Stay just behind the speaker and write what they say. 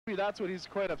maybe that's what he's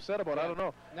quite upset about. Yeah. I don't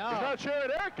know. No. Now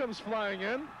Cheredaryk comes flying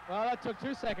in. Well, that took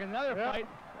 2 seconds. Another fight.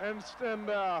 And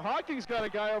Hocking's got a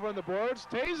guy over on the boards.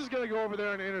 Toews is going to go over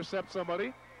there and intercept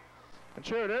somebody. And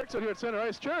Cheredaryk's out here at center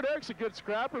ice. Cheredaryk's a good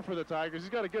scrapper for the Tigers.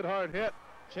 He's got a good hard hit.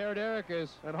 Cheredaryk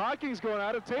is. And Hocking's going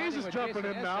at it. Toews is jumping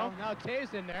in now. Now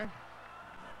Toews in there.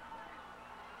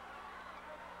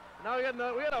 Now we had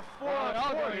a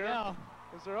 4-on-4 here. Now.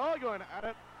 Because they're all going at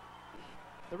it.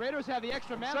 The Raiders have the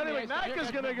extra man. Sonny McNacka's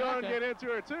going to go and get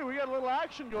into it too. We got a little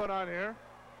action going on here.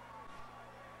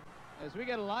 As we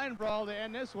get a line brawl to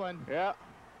end this one. Yeah,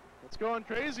 it's going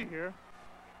crazy here.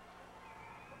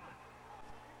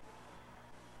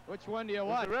 Which one do you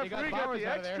want? The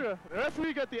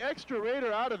referee got the extra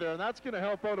Raider out of there, and that's going to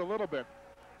help out a little bit.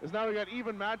 Because now we got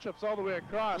even matchups all the way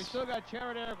across. We still got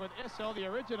Cheredaryk with Issel, the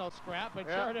original scrap, but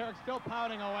Cheredaryk's still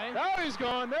pounding away. Now he's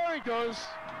going. There he goes.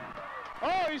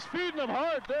 Oh, he's feeding him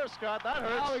hard there, Scott. That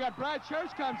hurts. Now we got Brad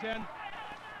Church comes in.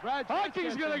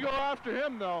 Hocking's going to go after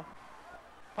him, though.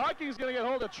 Hocking's going to get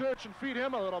hold of Church and feed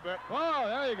him a little bit. Oh,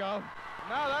 there you go.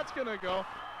 Now that's going to go.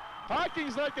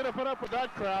 Hocking's not going to put up with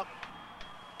that crap.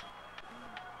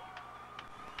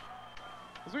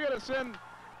 Because we got to send...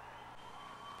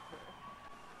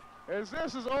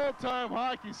 This is old-time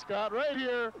hockey, Scott. Right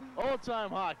here,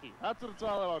 old-time hockey. That's what it's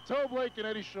all about. Toe Blake and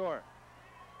Eddie Shore.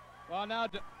 Well, now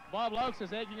Bob Laux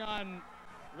is egging on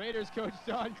Raiders coach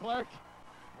Don Clark.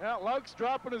 Yeah, Laux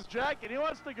dropping his jacket. He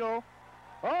wants to go.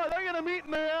 Oh, they're going to meet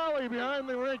in the alley behind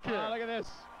the rink here. Oh, look at this.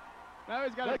 Now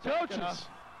he's got the coaches.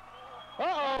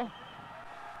 Uh-oh.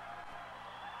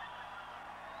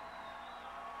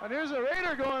 And here's a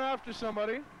Raider going after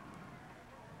somebody.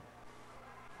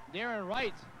 Darren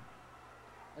Wright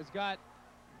has got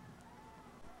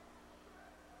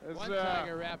one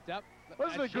Tiger wrapped up.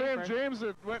 Wasn't it Graham James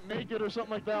that went naked or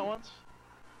something like that once?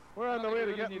 We're on the way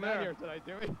to getting there. Here tonight,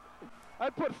 do we?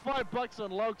 I'd put $5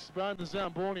 on Laux behind the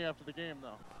Zamboni after the game,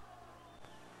 though.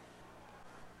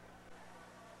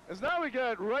 As now we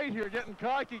got Wright here getting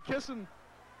cocky, kissing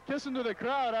to the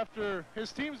crowd after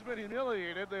his team's been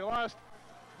humiliated. They lost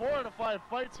 4 out of 5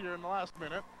 fights here in the last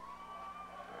minute,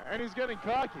 and he's getting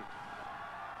cocky.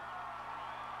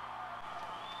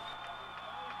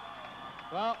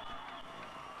 Well,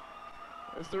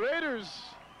 as the Raiders,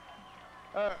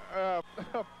 a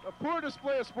poor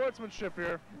display of sportsmanship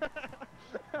here.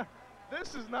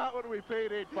 This is not what we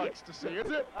paid $8 to see, is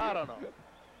it? I don't know.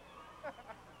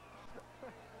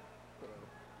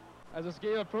 As this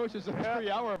game approaches the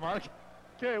 3-hour mark.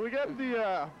 Okay, we got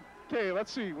the, okay,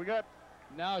 let's see. We got...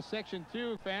 Now Section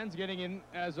 2 fans getting in,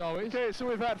 as always. Okay, so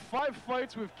we've had 5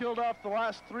 fights. We've killed off the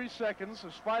last 3 seconds.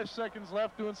 There's 5 seconds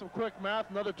left. Doing some quick math.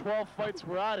 Another 12 fights.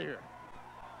 We're out of here.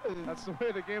 That's the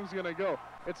way the game's going to go.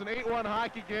 It's an 8-1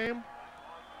 hockey game.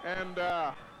 And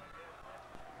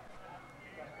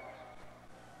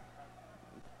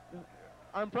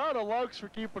I'm proud of Laux for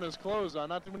keeping his clothes on.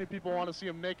 Not too many people want to see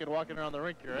him naked walking around the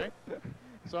rink here, right?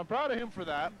 So I'm proud of him for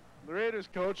that. The Raiders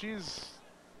coach,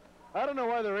 I don't know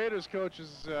why the Raiders coach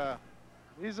is,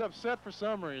 he's upset for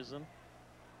some reason.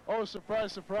 Oh,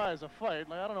 surprise, surprise, a fight.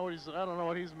 Like, I don't know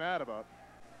what he's mad about.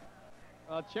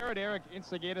 Cheredaryk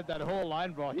instigated that whole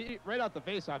line brawl. Right out the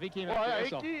face-off, he came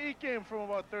he came from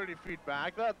about 30 feet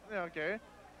back. Okay.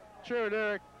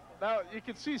 Cheredaryk, you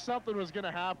could see something was going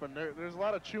to happen. There's a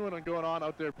lot of chewing going on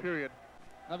out there, period.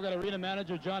 I've got arena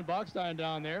manager John Bockstein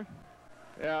down there.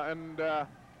 Yeah, and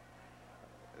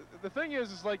the thing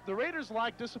is like the Raiders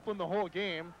lack discipline the whole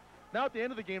game. Now at the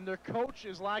end of the game, their coach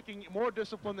is lacking more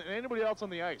discipline than anybody else on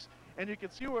the ice. And you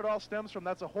can see where it all stems from.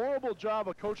 That's a horrible job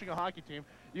of coaching a hockey team.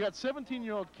 You got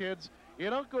 17-year-old kids. You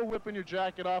don't go whipping your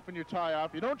jacket off and your tie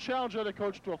off. You don't challenge other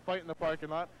coach to a fight in the parking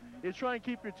lot. You try and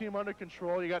keep your team under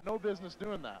control. You got no business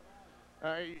doing that.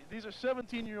 These are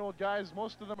 17-year-old guys.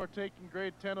 Most of them are taking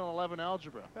grade 10 and 11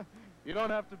 algebra. You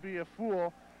don't have to be a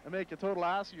fool and make a total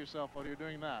ass of yourself while you're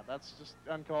doing that. That's just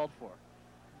uncalled for.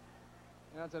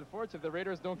 Yeah, it's unfortunate the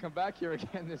Raiders don't come back here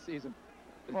again this season.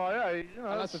 Well, yeah, you know,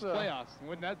 unless it's playoffs.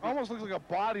 Wouldn't that be? Almost looks like a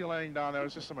body laying down there.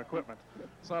 It's just some equipment.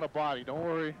 It's not a body. Don't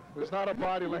worry. There's not a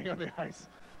body laying on the ice.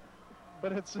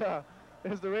 But it's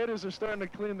as the Raiders are starting to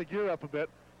clean the gear up a bit.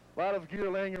 A lot of gear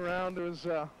laying around. There was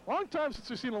a long time since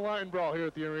we've seen a line brawl here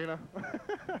at the arena.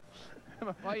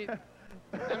 Well,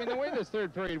 I mean, the way this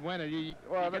third period went, you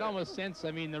could almost sense,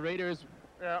 I mean, the Raiders...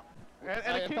 Yeah.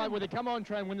 I thought, would they come out and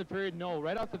try and win the period? No.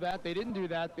 Right off the bat, they didn't do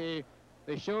that. They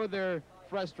showed their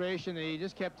frustration. They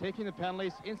just kept taking the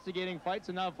penalties, instigating fights,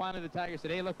 and now finally the Tigers said,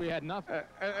 hey, look, we had enough.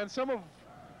 And some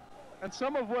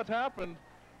of what happened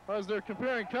was they're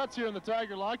comparing cuts here in the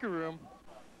Tiger locker room.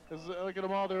 Look at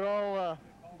them all. They're all...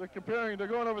 they're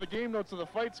going over the game notes of the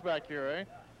fights back here, eh?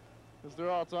 as they're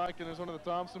all talking. There's one of the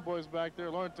Thompson boys back there,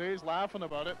 Lorne Toews, laughing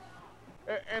about it.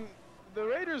 And the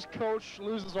Raiders coach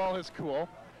loses all his cool.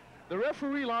 The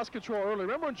referee lost control early.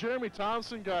 Remember when Jeremy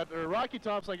Thompson or Rocky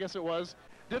Thompson, I guess it was,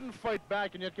 didn't fight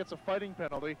back and yet gets a fighting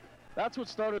penalty? That's what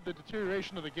started the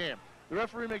deterioration of the game. The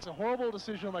referee makes a horrible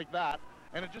decision like that,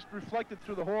 and it just reflected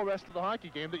through the whole rest of the hockey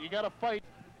game that you got to fight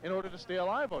in order to stay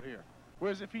alive out here.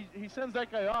 Whereas if he sends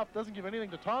that guy off, doesn't give anything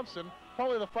to Thompson,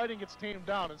 probably the fighting gets tamed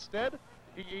down. Instead,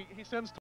 he sends